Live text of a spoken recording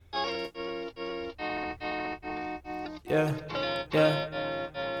yeah, yeah.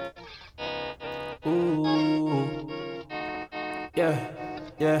 Ooh, yeah,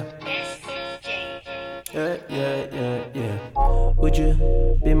 yeah. Yeah, yeah, yeah, yeah. Would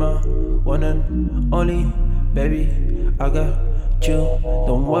you be my one and only, baby? I got you,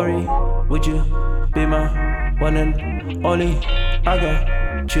 don't worry. Would you be my one and only? I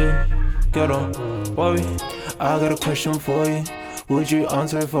got you, girl, don't worry. I got a question for you. Would you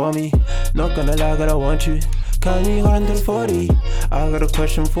answer it for me? Not gonna lie, girl, I want you. Can you hold until 40? I got a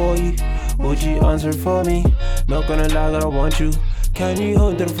question for you. Would you answer it for me? Not gonna lie, girl, I want you. Can you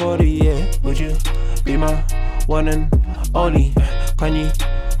hold until 40? Yeah, would you be my one and only? Can you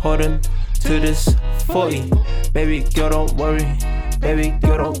hold on to this 40? Baby girl, don't worry. Baby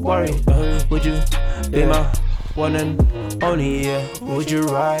girl, don't worry. Would you be my one and only? Yeah, would you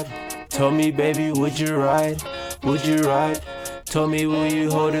ride? Tell me, baby, would you ride? Would you ride? Tell me, will you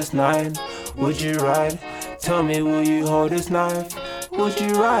hold this knife? Would you ride? Tell me, will you hold this knife? Would you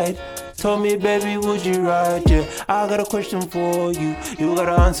ride? Tell me, baby, would you ride? Yeah, I got a question for you. You got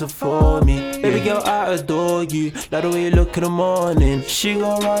an answer for me. Baby girl, I adore you. Like the way you look in the morning. She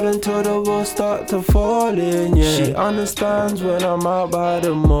gon' ride until the walls start to fall in. Yeah, she understands when I'm out by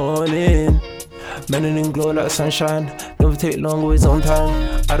the morning. Melanin glow like sunshine. Never take long, always on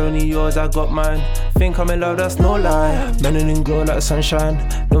time. I don't need yours, I got mine. Think I'm in love, that's no lie. Melanin glow like sunshine.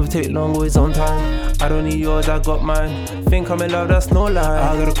 Never take long, always on time. I don't need yours, I got mine. Think I'm in love, that's no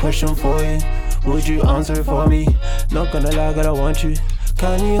lie. I got a question for you. Would you answer it for me? Not gonna lie, girl, I want you.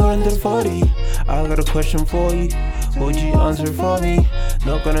 Can you hold until 40? I got a question for you. Would you answer it for me?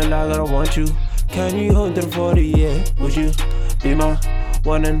 Not gonna lie, girl, I want you. Can you hold until 40? Yeah, would you be my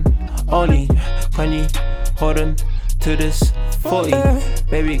one and only? Can you hold on to this 40?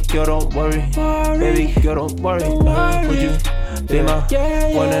 Baby girl, don't worry. Baby girl, don't worry. Would you be my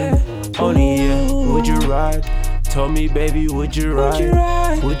one and only? Yeah, would you ride? Tell me, baby, would you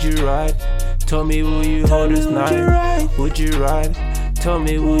ride? Would you ride? Tell me, will you hold this knife? Would you ride? Tell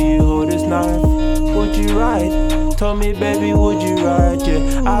me, will you hold this knife? Would you ride? Tell me, baby, would you ride?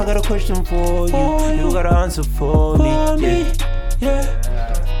 Yeah, I got a question for you. You got an answer for me. Yeah, yeah.